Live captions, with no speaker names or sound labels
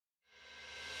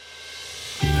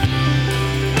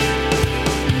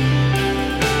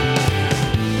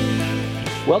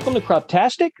Welcome to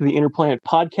Croptastic, the Interplanet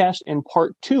podcast, and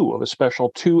part 2 of a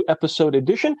special 2-episode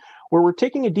edition, where we're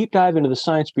taking a deep dive into the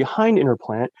science behind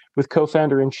Interplanet with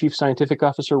co-founder and chief scientific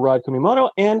officer Rod Kumimoto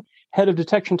and head of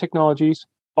detection technologies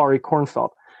Ari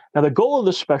Kornfeld. Now, the goal of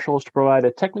this special is to provide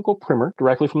a technical primer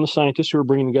directly from the scientists who are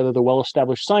bringing together the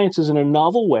well-established sciences in a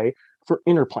novel way for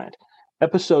Interplanet.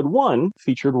 Episode 1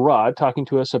 featured Rod talking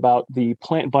to us about the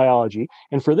plant biology,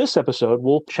 and for this episode,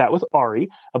 we'll chat with Ari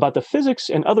about the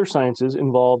physics and other sciences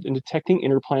involved in detecting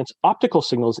Interplanet's optical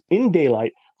signals in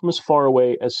daylight from as far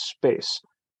away as space.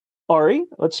 Ari,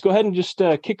 let's go ahead and just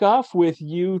kick off with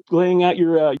you laying out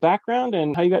your background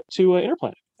and how you got to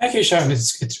Interplanet. Thank you, Sean.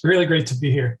 It's really great to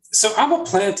be here. So I'm a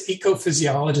plant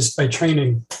ecophysiologist by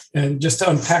training, and just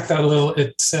to unpack that a little,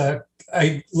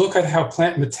 I look at how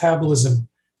plant metabolism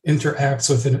interacts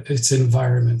with its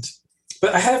environment.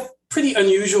 But I have pretty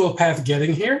unusual path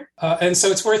getting here. And so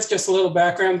it's worth just a little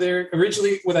background there.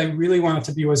 Originally, what I really wanted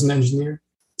to be was an engineer.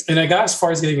 And I got as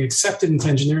far as getting accepted into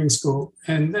engineering school.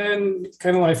 And then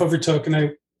kind of life overtook and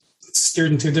I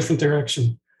steered into a different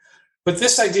direction. But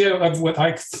this idea of what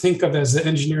I think of as the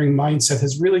engineering mindset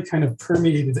has really kind of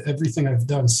permeated everything I've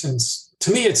done since.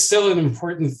 To me, it's still an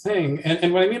important thing.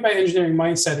 And what I mean by engineering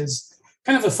mindset is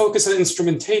kind of a focus on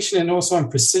instrumentation and also on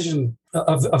precision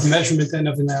of measurement and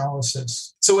of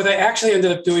analysis. So what I actually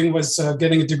ended up doing was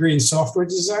getting a degree in software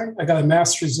design. I got a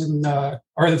master's in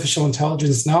artificial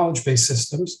intelligence knowledge-based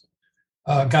systems.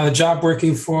 Got a job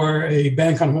working for a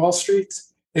bank on Wall Street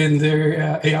in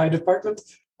their AI department.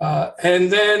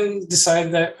 And then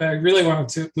decided that I really wanted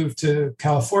to move to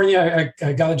California.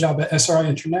 I got a job at SRI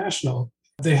International.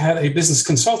 They had a business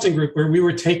consulting group where we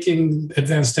were taking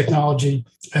advanced technology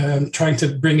and trying to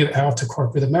bring it out to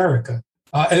corporate America.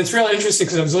 And it's really interesting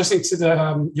because I was listening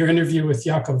to your interview with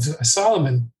Yaakov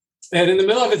Solomon. And in the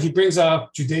middle of it, he brings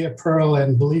up Judea Pearl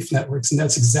and belief networks. And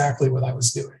that's exactly what I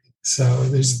was doing. So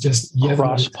there's just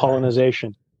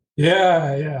cross-pollination.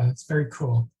 Yeah. It's very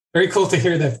cool. Very cool to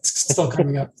hear that it's still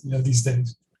coming up these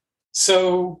days.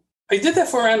 So I did that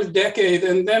for around a decade.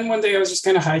 And then one day I was just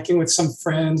kind of hiking with some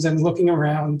friends and looking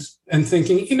around and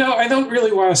thinking, I don't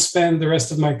really want to spend the rest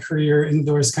of my career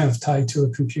indoors kind of tied to a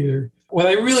computer. What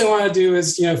I really want to do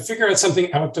is, figure out something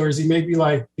outdoorsy, maybe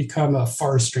like become a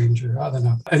forest ranger. I don't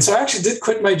know. And so I actually did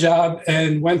quit my job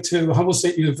and went to Humboldt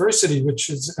State University, which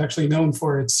is actually known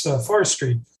for its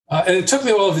forestry. And it took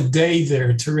me all of a day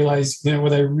there to realize,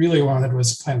 what I really wanted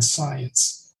was plant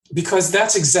science. Because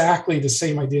that's exactly the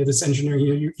same idea that's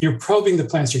engineering. You're probing the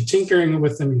plants, you're tinkering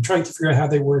with them, you're trying to figure out how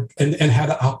they work and how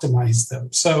to optimize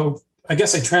them. So I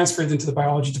guess I transferred into the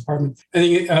biology department,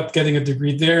 ending up getting a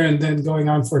degree there and then going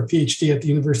on for a PhD at the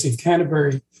University of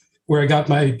Canterbury, where I got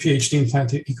my PhD in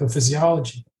plant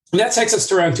ecophysiology. And that takes us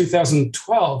to around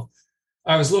 2012.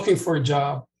 I was looking for a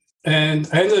job and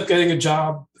I ended up getting a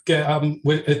job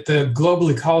at the Global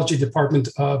Ecology Department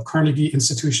of Carnegie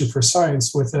Institution for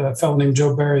Science with a fellow named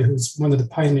Joe Barry, who's one of the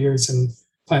pioneers in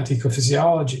plant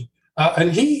ecophysiology.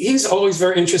 And he's always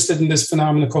very interested in this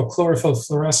phenomenon called chlorophyll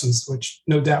fluorescence, which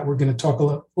no doubt we're going to talk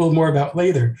a little more about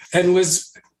later, and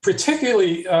was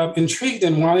particularly intrigued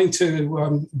in wanting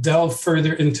to delve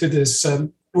further into this,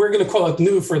 we're going to call it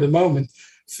new for the moment,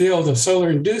 field of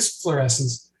solar-induced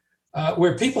fluorescence,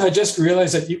 where people had just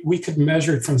realized that we could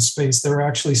measure it from space. There were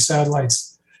actually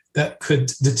satellites that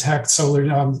could detect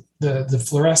the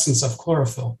fluorescence of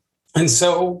chlorophyll. And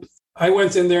so I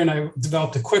went in there and I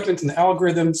developed equipment and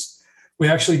algorithms. We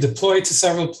actually deployed to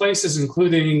several places,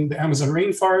 including the Amazon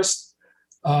rainforest.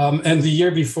 And the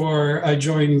year before, I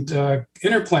joined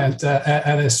Interplant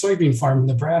at a soybean farm in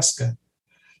Nebraska.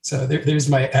 So there's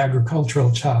my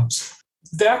agricultural chops.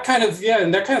 That kind of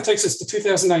takes us to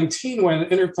 2019 when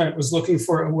Interplant was looking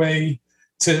for a way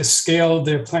to scale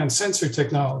their plant sensor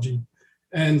technology.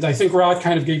 And I think Rod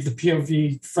kind of gave the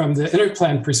POV from the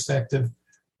Interplant perspective.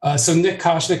 So Nick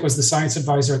Koshnick was the science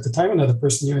advisor at the time, another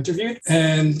person you interviewed.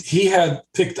 And he had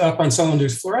picked up on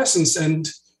solar-induced fluorescence and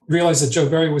realized that Joe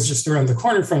Barry was just around the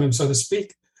corner from him, so to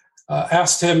speak.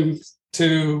 Asked him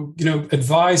to,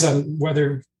 advise on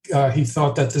whether he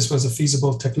thought that this was a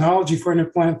feasible technology for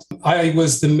Interplant. I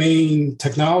was the main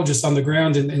technologist on the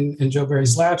ground in Joe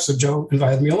Barry's lab, so Joe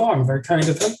invited me along, very kind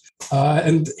of him.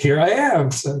 And here I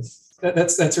am. So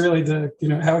that's really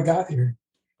how I got here.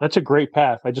 That's a great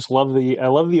path. I love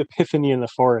the epiphany in the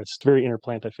forest. Very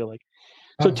Interplant, I feel like.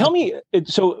 So tell me,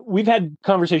 so we've had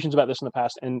conversations about this in the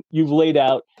past, and you've laid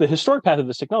out the historic path of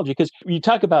this technology, because you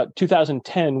talk about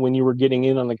 2010 when you were getting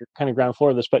in on the kind of ground floor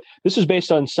of this, but this is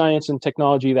based on science and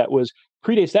technology that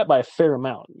predates that by a fair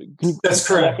amount. Can you That's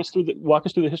correct. Walk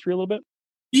us through the history a little bit?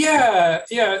 Yeah.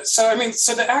 So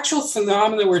the actual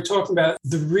phenomena we're talking about,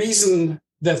 the reason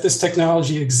that this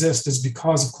technology exists is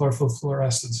because of chlorophyll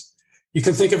fluorescence. You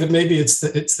can think of it, maybe it's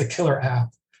the killer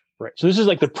app. Right. So this is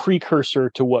like the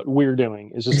precursor to what we're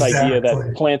doing, is this idea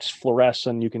that plants fluoresce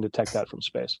and you can detect that from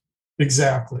space.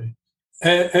 Exactly.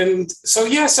 And so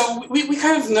we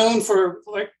kind of known for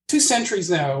like 2 centuries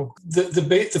now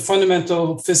the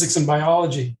fundamental physics and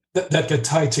biology that get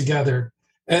tied together.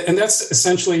 And that's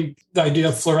essentially the idea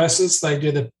of fluorescence, the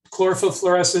idea that chlorophyll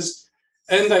fluoresces,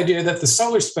 and the idea that the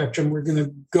solar spectrum, we're going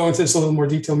to go into this a little more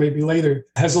detail maybe later,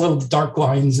 has a little dark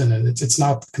lines in it. It's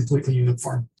not completely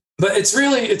uniform. But it's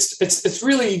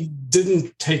really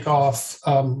didn't take off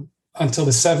until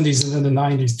the 70s and then the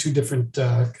 90s, 2 different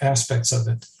aspects of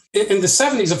it. In the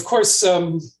 70s, of course,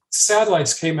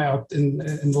 satellites came out in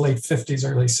the late 50s,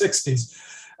 early 60s,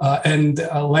 and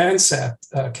Landsat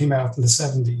came out in the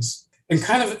 70s. And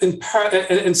kind of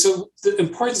and so the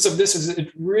importance of this is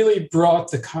it really brought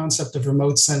the concept of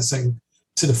remote sensing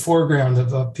to the foreground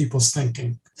of people's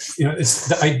thinking. It's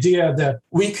the idea that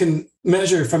we can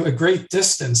measure from a great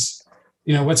distance,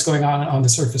 what's going on the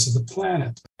surface of the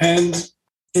planet. And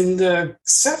in the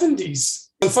 70s,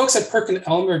 when folks at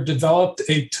Perkin-Elmer developed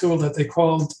a tool that they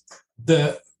called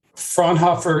the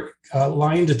Fraunhofer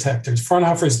line detectors.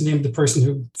 Fraunhofer is named the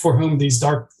person for whom these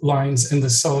dark lines in the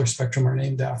solar spectrum are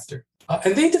named after.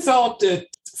 And they developed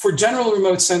it for general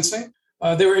remote sensing.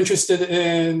 They were interested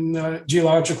in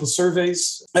geological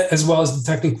surveys, as well as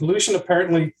detecting pollution.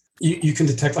 Apparently, you can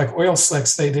detect like oil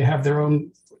slicks. They have their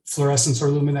own fluorescence or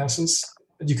luminescence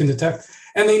that you can detect.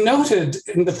 And they noted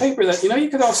in the paper that, you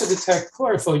could also detect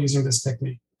chlorophyll using this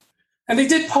technique. And they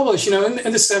did publish, in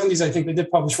the 70s, I think they did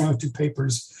publish 1 or 2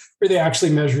 papers where they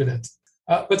actually measured it.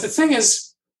 But the thing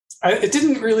is, it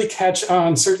didn't really catch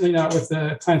on, certainly not with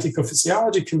the plant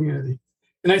ecophysiology community.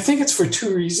 And I think it's for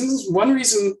 2 reasons. One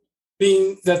reason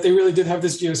being that they really did have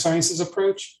this geosciences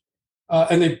approach.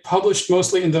 And they published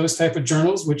mostly in those type of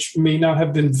journals, which may not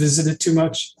have been visited too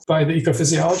much by the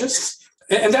ecophysiologists.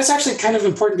 And that's actually kind of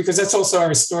important because that's also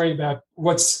our story about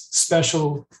what's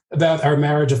special about our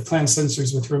marriage of plant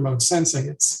sensors with remote sensing.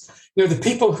 It's, the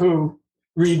people who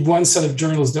read one set of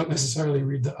journals don't necessarily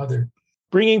read the other.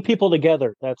 Bringing people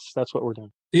together. That's what we're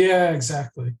doing. Yeah,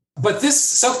 exactly. But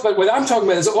what I'm talking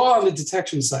about is all on the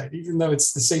detection side, even though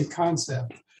it's the same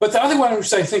concept. But the other one,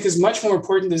 which I think is much more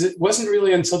important, is it wasn't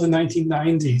really until the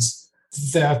 1990s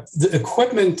that the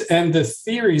equipment and the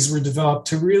theories were developed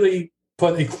to really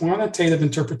put a quantitative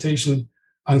interpretation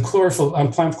on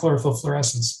plant chlorophyll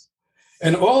fluorescence.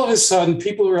 And all of a sudden,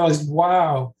 people realized,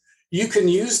 wow, you can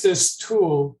use this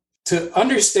tool to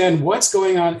understand what's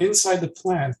going on inside the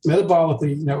plant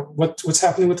metabolically, what's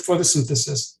happening with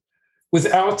photosynthesis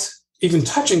without even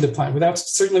touching the plant,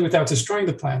 certainly without destroying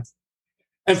the plant.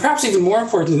 And perhaps even more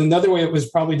important, another way it was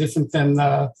probably different than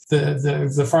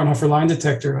the Fraunhofer line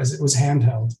detector, as it was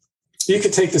handheld. You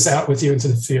could take this out with you into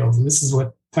the field, and this is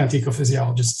what plant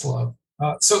ecophysiologists love.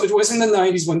 So it was in the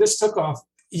 90s when this took off.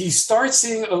 You start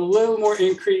seeing a little more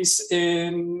increase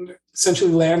in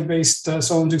essentially land-based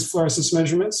solar-induced fluorescence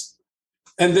measurements.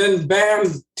 And then,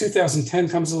 bam, 2010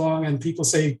 comes along, and people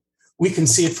say, we can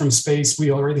see it from space.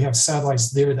 We already have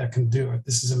satellites there that can do it.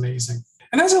 This is amazing.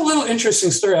 And that's a little interesting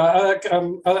story. I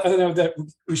don't know that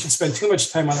we should spend too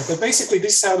much time on it, but basically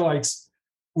these satellites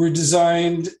were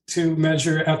designed to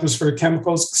measure atmospheric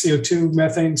chemicals, CO2,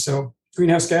 methane, so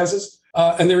greenhouse gases.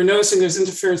 And they were noticing there's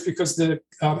interference because the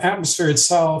atmosphere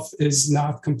itself is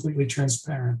not completely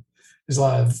transparent. There's a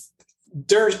lot of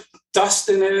dirt, dust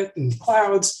in it, and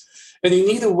clouds. And you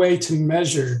need a way to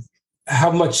measure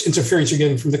how much interference you're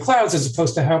getting from the clouds as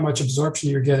opposed to how much absorption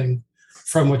you're getting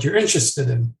from what you're interested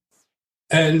in.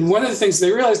 And one of the things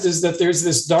they realized is that there's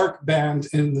this dark band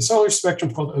in the solar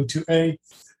spectrum called O2A,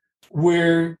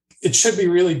 where it should be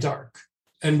really dark.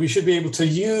 And we should be able to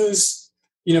use,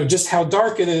 just how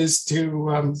dark it is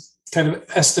to kind of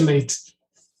estimate,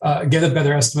 get a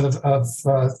better estimate of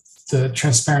the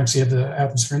transparency of the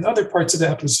atmosphere and other parts of the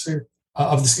atmosphere,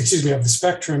 of the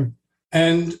spectrum.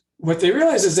 And what they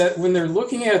realized is that when they're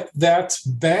looking at that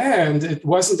band, it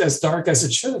wasn't as dark as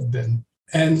it should have been.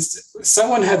 And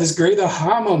someone had this great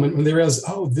aha moment when they realized,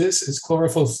 oh, this is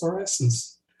chlorophyll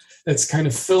fluorescence. That's kind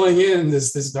of filling in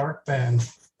this dark band.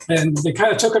 And they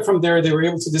kind of took it from there. They were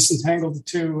able to disentangle the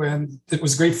two, and it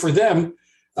was great for them,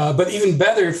 but even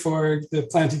better for the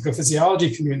plant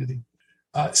ecophysiology community.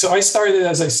 So I started,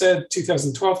 as I said,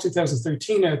 2012,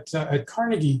 2013 at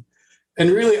Carnegie. And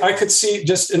really, I could see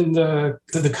just in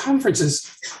the conferences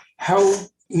how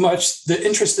much the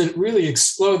interest in it really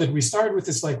exploded. We started with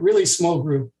this really small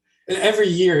group, and every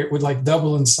year it would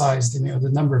double in size, the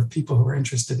number of people who were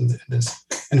interested in this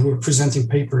and who were presenting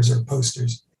papers or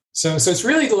posters. So it's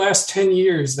really the last 10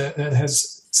 years that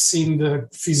has seen the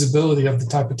feasibility of the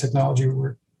type of technology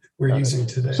we're using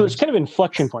today. So it's kind of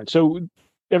inflection point. So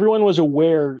everyone was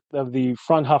aware of the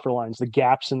Fraunhofer lines, the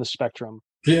gaps in the spectrum.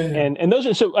 Yeah. And those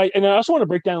are I also want to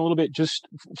break down a little bit just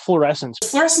fluorescence.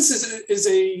 Fluorescence is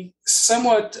a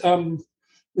somewhat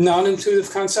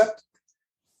non-intuitive concept.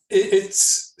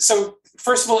 It's so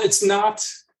first of all, it's not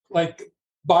like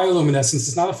bioluminescence.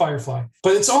 It's not a firefly,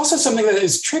 but it's also something that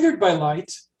is triggered by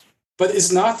light, but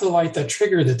is not the light that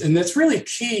triggered it. And that's really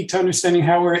key to understanding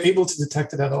how we're able to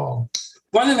detect it at all.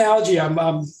 One analogy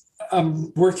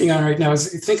I'm working on right now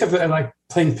is think of it like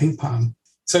playing ping pong.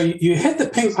 So you hit the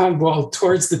ping pong ball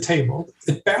towards the table.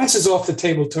 It bounces off the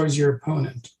table towards your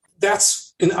opponent.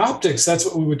 That's in optics, that's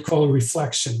what we would call a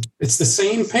reflection. It's the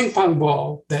same ping pong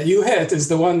ball that you hit is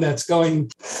the one that's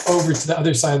going over to the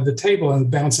other side of the table and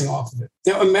bouncing off of it.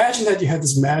 Now imagine that you had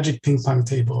this magic ping pong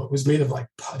table. It was made of like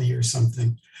putty or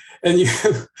something. And you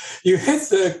hit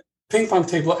the ping pong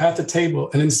table at the table,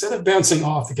 and instead of bouncing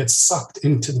off, it gets sucked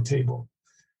into the table.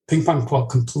 Ping pong ball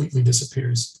completely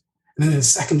disappears. And then a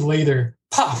second later,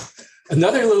 pop,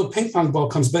 another little ping pong ball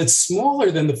comes, but it's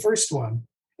smaller than the first one.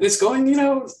 And it's going,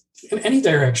 in any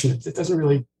direction. It doesn't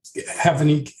really have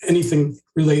anything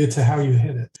related to how you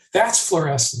hit it. That's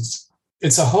fluorescence.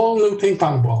 It's a whole new ping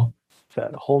pong ball.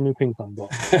 A whole new ping pong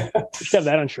ball. We should have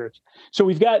that on shirts. So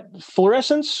we've got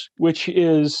fluorescence, which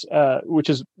is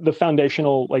the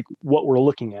foundational, like what we're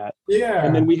looking at. Yeah.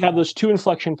 And then we have those two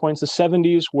inflection points, the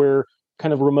 70s where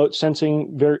kind of remote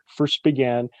sensing first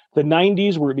began, the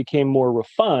 90s where it became more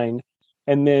refined,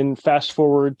 and then fast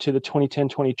forward to the 2010,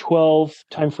 2012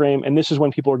 timeframe, and this is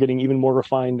when people are getting even more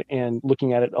refined and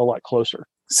looking at it a lot closer.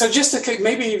 So just to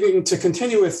maybe even to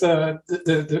continue with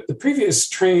the previous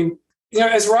train,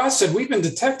 as Ross said, we've been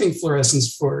detecting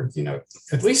fluorescence for,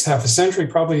 at least half a century,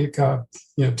 probably,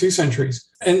 2 centuries.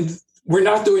 And we're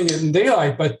not doing it in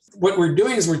daylight, but what we're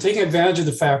doing is we're taking advantage of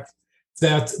the fact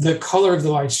that the color of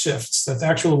the light shifts, that the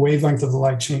actual wavelength of the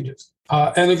light changes.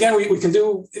 And again, we can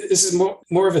do, this is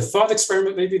more of a thought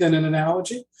experiment maybe than an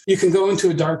analogy. You can go into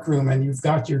a dark room and you've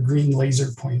got your green laser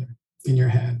pointer in your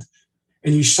hand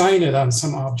and you shine it on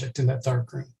some object in that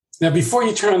dark room. Now, before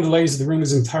you turn on the laser, the room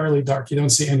is entirely dark. You don't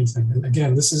see anything. And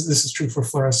again, this is true for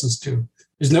fluorescence too.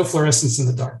 There's no fluorescence in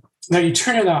the dark. Now you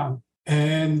turn it on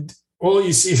and all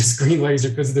you see is green laser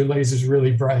because the laser is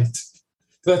really bright.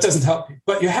 So that doesn't help you.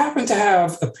 But you happen to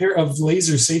have a pair of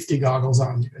laser safety goggles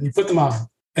on you and you put them on.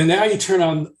 And now you turn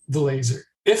on the laser.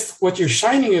 If what you're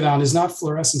shining it on is not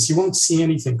fluorescence, you won't see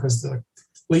anything because the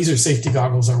laser safety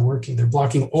goggles are working. They're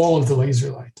blocking all of the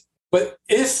laser light. But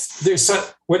if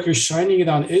what you're shining it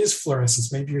on is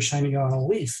fluorescence, maybe you're shining it on a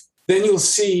leaf, then you'll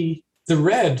see the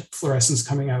red fluorescence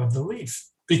coming out of the leaf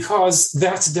because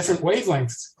that's a different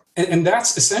wavelength. And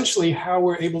that's essentially how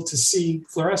we're able to see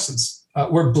fluorescence.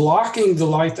 We're blocking the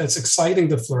light that's exciting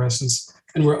the fluorescence,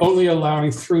 and we're only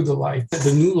allowing through the light,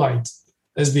 the new light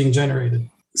that's being generated.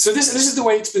 So this is the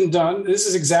way it's been done. This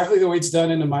is exactly the way it's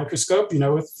done in a microscope,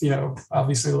 with,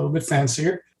 obviously a little bit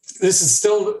fancier. This is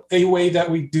still a way that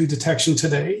we do detection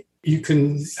today. You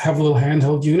can have little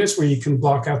handheld units where you can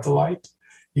block out the light.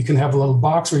 You can have a little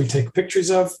box where you take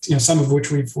pictures of, some of which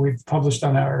we've published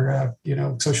on our,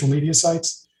 social media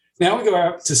sites. Now we go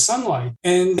out to sunlight.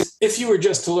 And if you were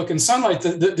just to look in sunlight,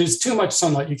 there's too much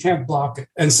sunlight. You can't block it.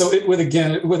 And so it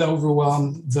would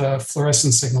overwhelm the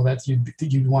fluorescence signal that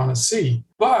you'd want to see.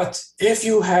 But if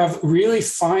you have really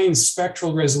fine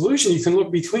spectral resolution, you can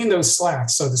look between those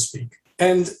slats, so to speak.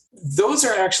 And those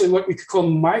are actually what we could call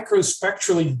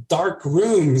microspectrally dark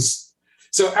rooms.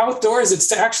 So outdoors,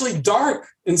 it's actually dark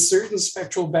in certain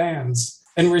spectral bands.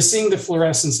 And we're seeing the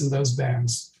fluorescence in those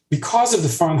bands. Because of the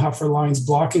Fraunhofer lines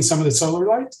blocking some of the solar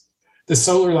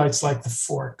light's like the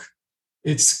fork.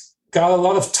 It's got a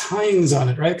lot of tines on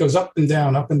it, right? It goes up and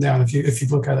down, up and down. If you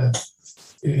look at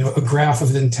a graph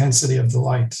of the intensity of the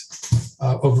light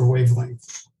over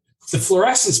wavelength. The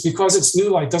fluorescence, because it's new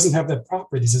light, doesn't have that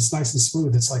properties. It's nice and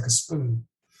smooth. It's like a spoon.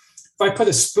 If I put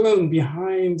a spoon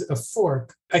behind a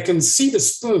fork, I can see the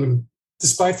spoon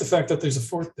despite the fact that there's a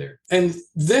fork there. And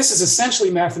this is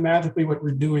essentially mathematically what we're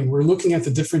doing. We're looking at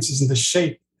the differences in the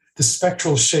shape, the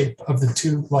spectral shape of the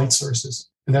two light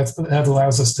sources. And that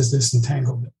allows us to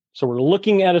disentangle them. So we're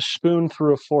looking at a spoon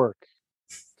through a fork.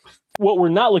 What we're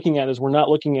not looking at is we're not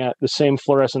looking at the same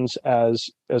fluorescence as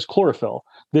chlorophyll.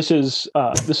 This is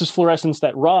fluorescence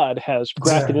that Rod has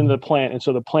grafted into the plant. And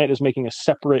so the plant is making a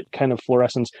separate kind of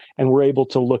fluorescence. And we're able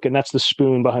to look, and that's the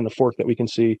spoon behind the fork that we can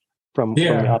see from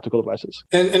the optical devices.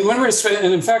 And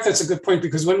in fact, that's a good point,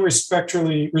 because when we're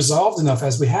spectrally resolved enough,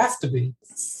 as we have to be,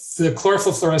 the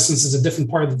chlorophyll fluorescence is a different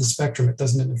part of the spectrum. It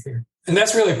doesn't interfere. And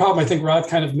that's really a problem. I think Rod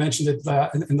kind of mentioned it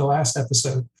in the last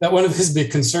episode, that one of his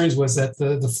big concerns was that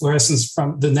the fluorescence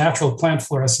from the natural plant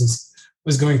fluorescence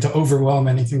was going to overwhelm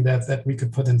anything that we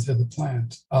could put into the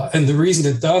plant. And the reason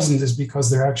it doesn't is because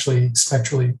they're actually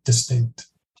spectrally distinct.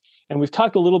 And we've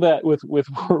talked a little bit with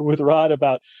Rod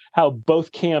about how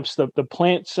both camps, the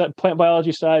plant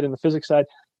biology side and the physics side,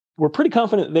 we're pretty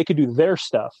confident that they could do their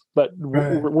stuff, but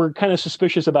we're kind of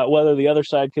suspicious about whether the other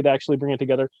side could actually bring it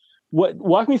together.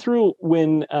 Walk me through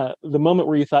when the moment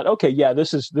where you thought, okay, yeah,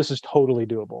 this is totally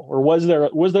doable, or was there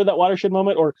that watershed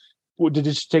moment, or did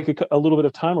it just take a little bit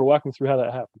of time, or walk me through how that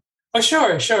happened? Oh,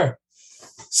 sure.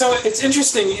 So it's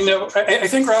interesting, I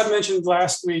think Rod mentioned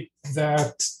last week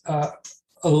that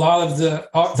a lot of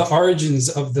the origins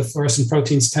of the fluorescent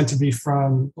proteins tend to be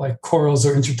from like corals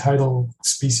or intertidal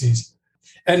species.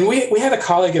 And we had a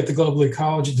colleague at the Global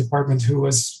Ecology Department who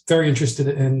was very interested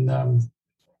in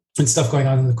stuff going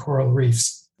on in the coral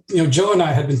reefs. Joe and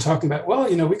I had been talking about,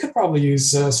 we could probably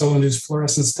use solar induced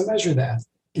fluorescence to measure that.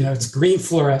 It's green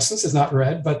fluorescence, it's not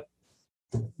red, but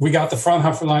we got the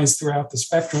Fraunhofer lines throughout the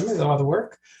spectrum. It ought to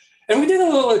work. And we did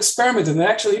a little experiment, and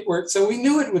actually it worked. So we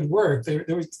knew it would work.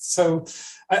 So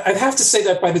I'd have to say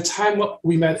that by the time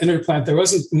we met Interplant, there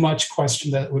wasn't much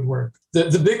question that it would work.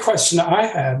 The big question I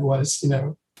had was,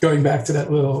 going back to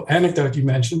that little anecdote you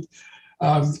mentioned,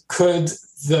 could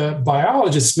the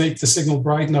biologists make the signal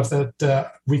bright enough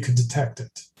that we could detect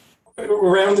it?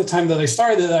 Around the time that I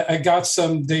started, I got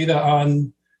some data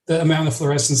on the amount of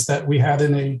fluorescence that we had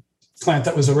in a plant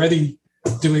that was already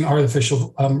doing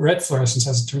artificial red fluorescence,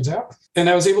 as it turns out. And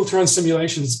I was able to run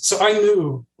simulations. So I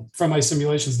knew from my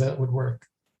simulations that it would work.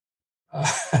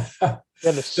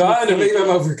 So I don't know, maybe I'm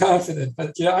overconfident,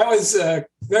 but I was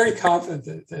very confident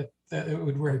that it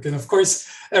would work. And of course,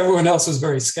 everyone else was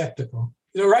very skeptical.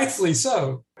 Rightfully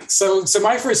so. So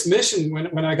my first mission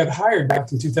when I got hired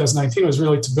back in 2019 was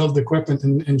really to build the equipment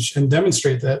and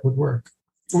demonstrate that it would work.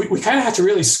 We kind of had to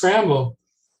really scramble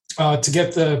to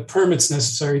get the permits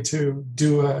necessary to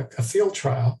do a field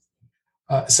trial.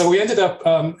 So we ended up,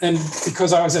 and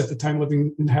because I was at the time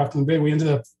living in Half Moon Bay, we ended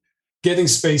up getting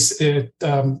space in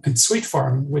Sweet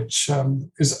Farm, which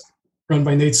is run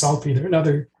by Nate Salpeter,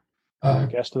 another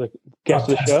guest of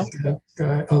the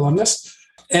show, alumnus.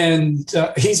 And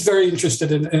he's very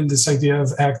interested in this idea of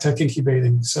AgTech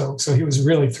incubating. So he was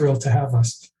really thrilled to have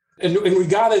us. And we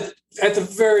got it at the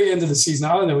very end of the season.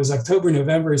 I don't know, it was October,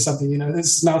 November or something.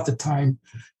 This is not the time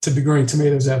to be growing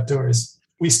tomatoes outdoors.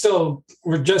 We still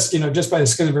were just by the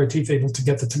skin of our teeth able to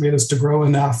get the tomatoes to grow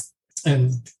enough.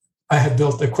 And I had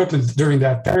built equipment during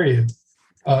that period.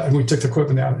 And we took the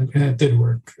equipment out and it did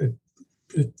work.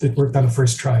 It worked on the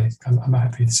first try, I'm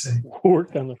happy to say.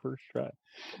 Worked on the first try.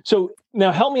 So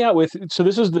now help me out with, so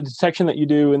this is the detection that you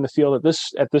do in the field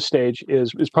at this stage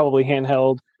is probably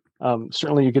handheld.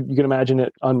 Certainly you could imagine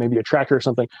it on maybe a tracker or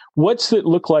something. What's it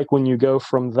look like when you go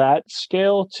from that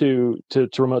scale to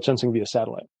remote sensing via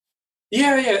satellite?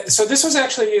 Yeah. So this was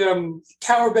actually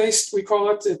tower-based, we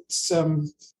call it. It's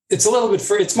a little bit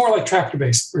it's more like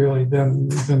tractor-based really than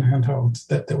handheld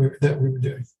that we were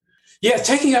doing. Yeah,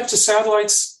 taking up to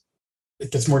satellites,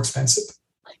 it gets more expensive.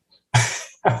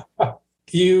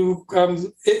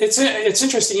 It's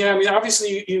interesting.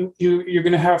 Obviously you're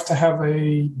going to have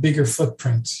a bigger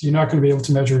footprint. You're not going to be able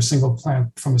to measure a single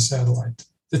plant from a satellite.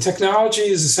 The technology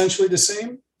is essentially the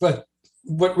same, but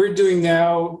what we're doing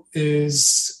now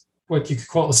is what you could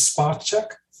call a spot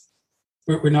check.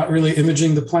 We're not really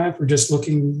imaging the plant. We're just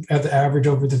looking at the average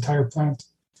over the entire plant.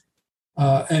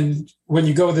 And when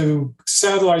you go to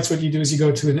satellites, what you do is you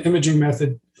go to an imaging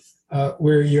method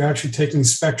where you're actually taking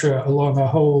spectra along a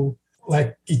whole,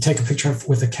 like you take a picture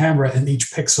with a camera and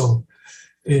each pixel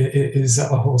is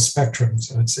a whole spectrum.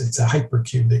 So it's a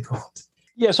hypercube, they call it.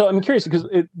 Yeah, so I'm curious because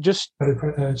the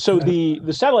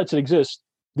satellites that exist,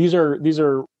 these are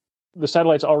the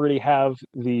satellites already have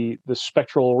the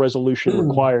spectral resolution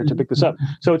required to pick this up.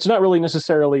 So it's not really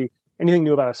necessarily anything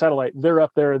new about a satellite. They're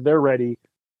up there, they're ready.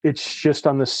 It's just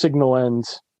on the signal end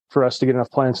for us to get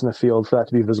enough plants in the field for that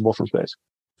to be visible from space.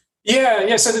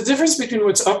 Yeah. So the difference between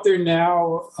what's up there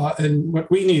now and what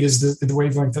we need is the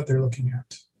wavelength that they're looking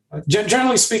at.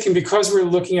 Generally speaking, because we're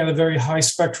looking at a very high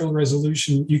spectral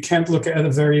resolution, you can't look at a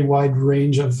very wide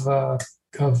range of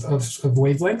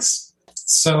wavelengths.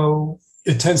 So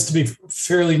it tends to be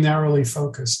fairly narrowly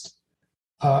focused.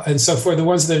 And so for the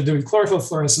ones that are doing chlorophyll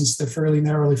fluorescence, they're fairly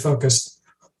narrowly focused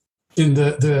in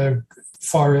the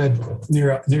far red,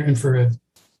 near infrared.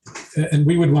 And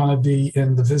we would want to be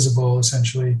in the visible,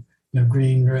 essentially,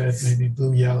 green, red, maybe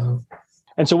blue, yellow.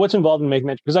 And so what's involved in making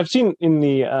that? Because I've seen in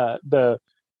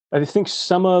I think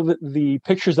some of the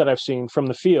pictures that I've seen from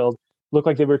the field, looked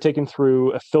like they were taken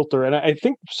through a filter. And I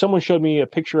think someone showed me a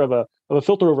picture of a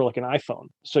filter over like an iPhone.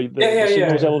 So the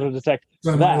signal was able to detect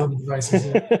that. Devices,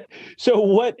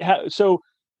 yeah. So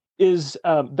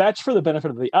that's for the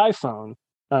benefit of the iPhone,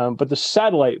 but the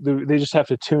satellite, they just have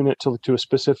to tune it to a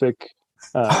specific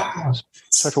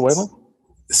spectral wavelength.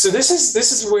 So this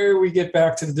is where we get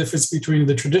back to the difference between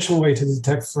the traditional way to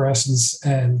detect fluorescence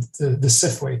and the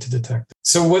SIF way to detect it.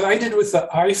 So what I did with the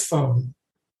iPhone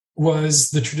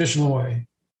was the traditional way.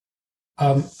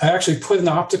 I actually put an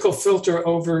optical filter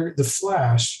over the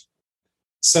flash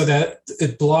so that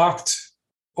it blocked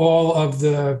all of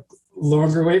the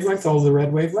longer wavelength, all the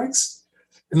red wavelengths.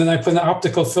 And then I put an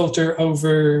optical filter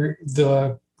over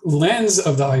the lens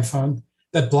of the iPhone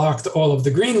that blocked all of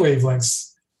the green wavelengths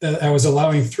that I was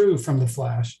allowing through from the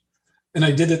flash. And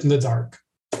I did it in the dark.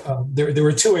 There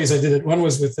were two ways I did it. One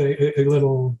was with a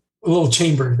little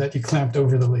chamber that you clamped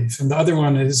over the leaf. And the other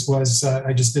one was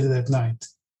I just did it at night.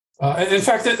 In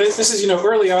fact, this is,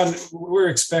 early on,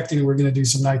 we're going to do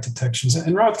some night detections.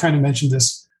 And Rod kind of mentioned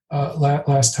this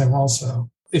last time also.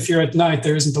 If you're at night,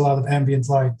 there isn't a lot of ambient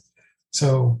light.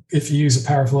 So if you use a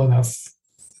powerful enough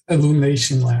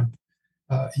illumination lamp,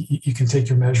 you can take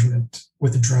your measurement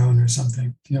with a drone or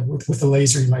something. With a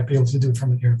laser, you might be able to do it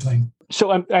from an airplane.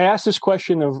 So I asked this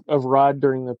question of Rod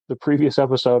during the previous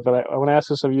episode, but I want to ask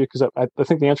this of you because I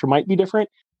think the answer might be different.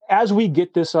 As we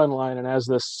get this online and as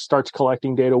this starts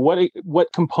collecting data,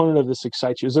 what component of this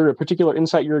excites you? Is there a particular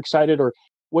insight you're excited, or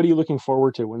what are you looking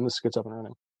forward to when this gets up and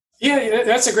running? Yeah,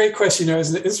 that's a great question.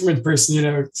 As an instrument person,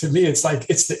 to me, it's like,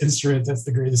 it's the instrument that's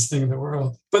the greatest thing in the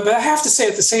world. But I have to say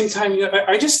at the same time,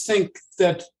 I just think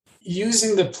that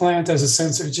using the plant as a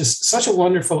sensor is just such a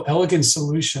wonderful, elegant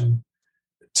solution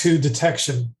to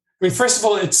detection. I mean, first of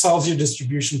all, it solves your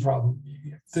distribution problem.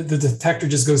 The detector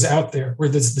just goes out there, or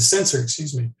the sensor,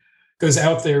 goes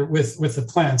out there with the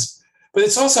plants. But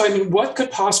it's also, what could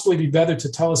possibly be better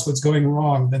to tell us what's going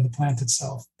wrong than the plant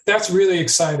itself? That's really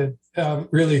exciting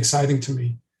to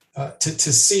me, to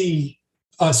see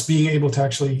us being able to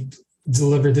actually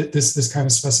deliver this kind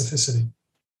of specificity.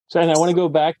 So, and I want to go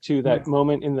back to that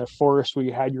moment in the forest where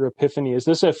you had your epiphany. Is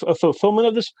this a fulfillment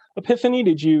of this epiphany?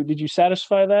 Did you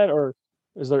satisfy that, or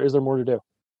is there more to do?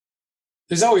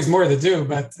 There's always more to do,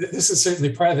 but this is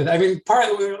certainly part of it. A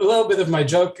little bit of my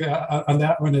joke on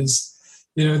that one is,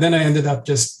 then I ended up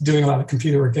just doing a lot of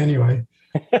computer work anyway.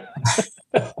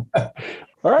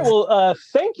 All right. Well,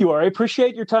 thank you, Ari.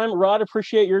 Appreciate your time. Rod,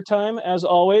 appreciate your time as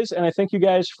always. And I thank you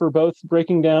guys for both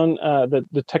breaking down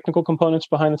the technical components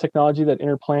behind the technology that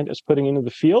Interplant is putting into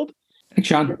the field. Thanks,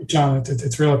 John. John,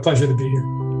 it's really a pleasure to be here.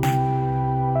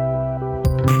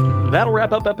 That'll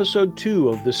wrap up episode 2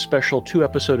 of this special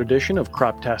 2-episode edition of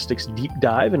Croptastic's deep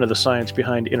dive into the science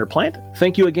behind Interplant.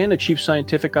 Thank you again to Chief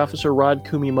Scientific Officer Rod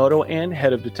Kumimoto and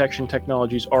Head of Detection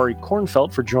Technologies Ari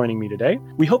Kornfeld for joining me today.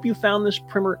 We hope you found this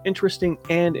primer interesting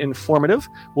and informative.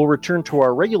 We'll return to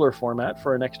our regular format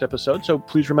for our next episode, so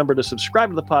please remember to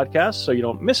subscribe to the podcast so you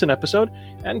don't miss an episode,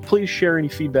 and please share any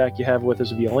feedback you have with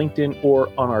us via LinkedIn or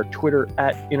on our Twitter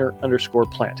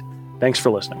 @inner_plant. Thanks for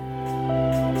listening.